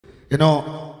You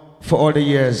know, for all the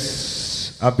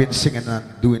years I've been singing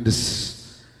and doing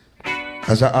this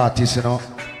as an artist, you know,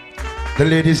 the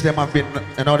ladies them have been,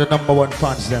 you know, the #1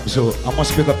 fans them, so I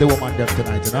must pick up the woman them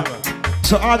tonight, you know.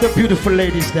 So all the beautiful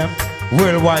ladies them,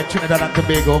 worldwide, Trinidad and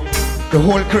Tobago, the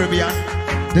whole Caribbean,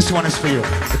 this one is for you.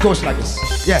 It goes like this,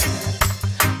 yeah.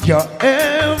 You're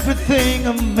everything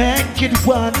a man could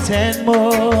want and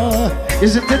more,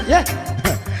 isn't it? Yeah.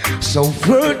 So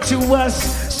virtuous,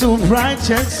 so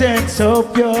righteous and so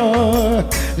pure.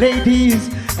 Ladies,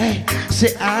 hey,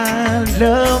 say I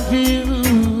love you.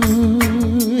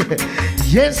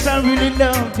 Yes, I really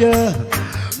love you.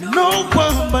 No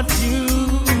one but you.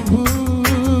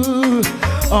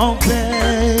 Oh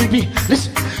baby,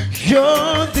 listen.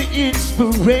 You're the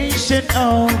inspiration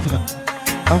of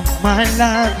my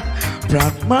life.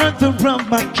 Proud mother of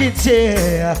my kids,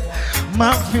 yeah.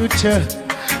 My future,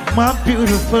 my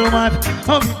beautiful wife.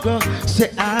 Oh, you go say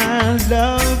I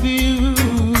love you.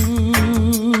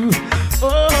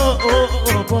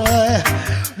 Oh boy,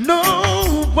 no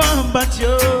one but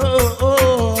you,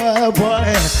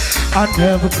 boy. I'm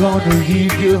never gonna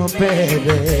leave you,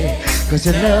 baby, 'cause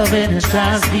your loving is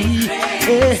driving me.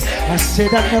 Yeah, I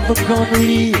said I'm never gonna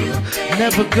leave,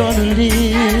 never gonna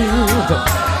leave.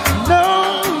 No,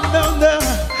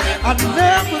 I'm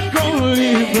never gonna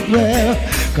leave, baby,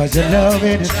 'cause your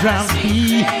loving is driving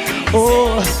me.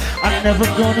 Oh, I'm never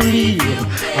gonna leave,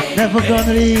 I'm never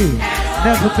gonna leave,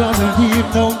 never gonna leave.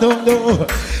 No.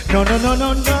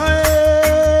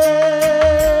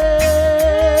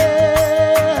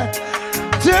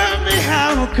 Tell me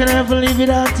how can I ever leave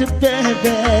without you,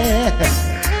 baby?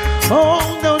 Oh,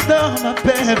 no, my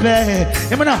baby.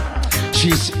 Hear me now.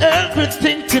 She's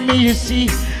everything to me, you see.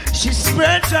 She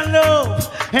spreads her love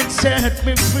and set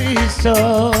me free. So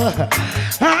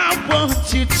I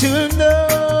want you to know,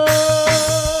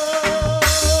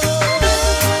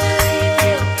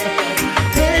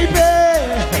 baby,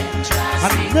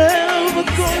 I'm never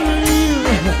gonna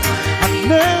leave. I'm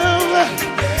never.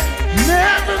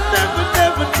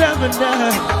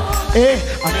 Hey,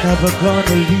 I'm never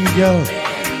gonna leave you,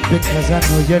 because I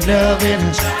know you're loving.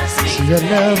 See you're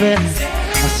loving.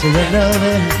 I see you're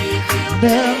loving.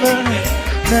 Never,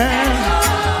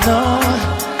 no.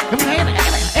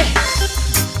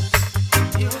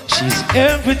 She's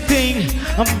everything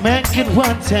a man can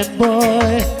want and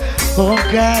boy. Oh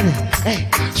God, hey,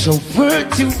 so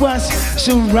virtuous,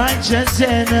 so righteous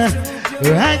and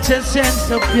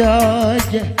so pure.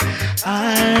 Yeah. I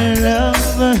love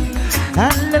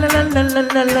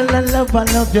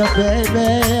you, baby.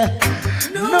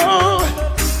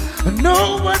 No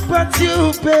one but you,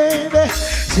 baby.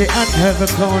 Say I'm never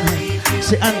gonna,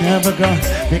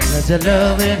 because you're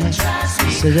loving.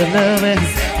 Say you're loving.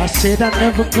 I said I'm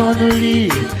never gonna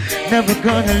leave, never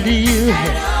gonna leave.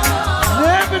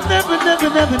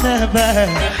 Never.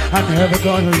 I'm never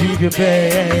gonna leave you,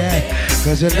 baby,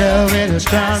 'cause your loving is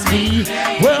strong me.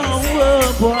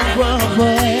 Whoa, boy.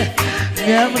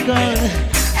 Never gonna,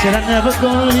 said I'm never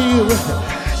gonna leave.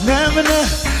 Never,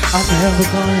 I'm never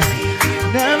gonna.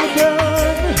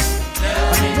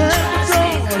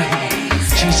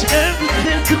 She's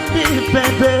everything to me,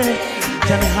 baby.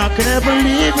 Tell me how can I ever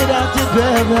live without you,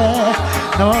 baby?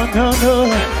 No.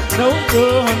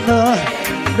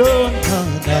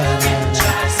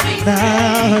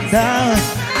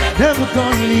 Never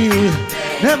gonna leave,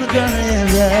 never gonna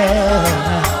leave you.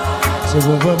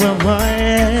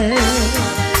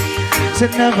 Say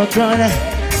never gonna,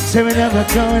 say we never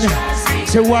gonna.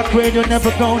 Say what radio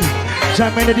never gonna,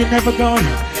 Jah Melody never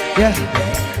gonna, yeah.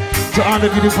 To all the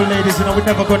beautiful ladies, you know, we're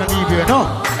never gonna leave you, no.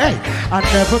 Hey, I'm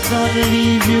never gonna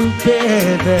leave you,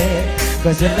 baby,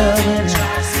 'cause you're loving,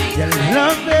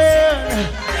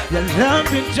 your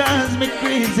loving drives me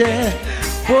crazy.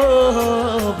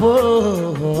 Whoa.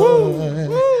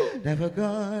 Never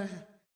gonna.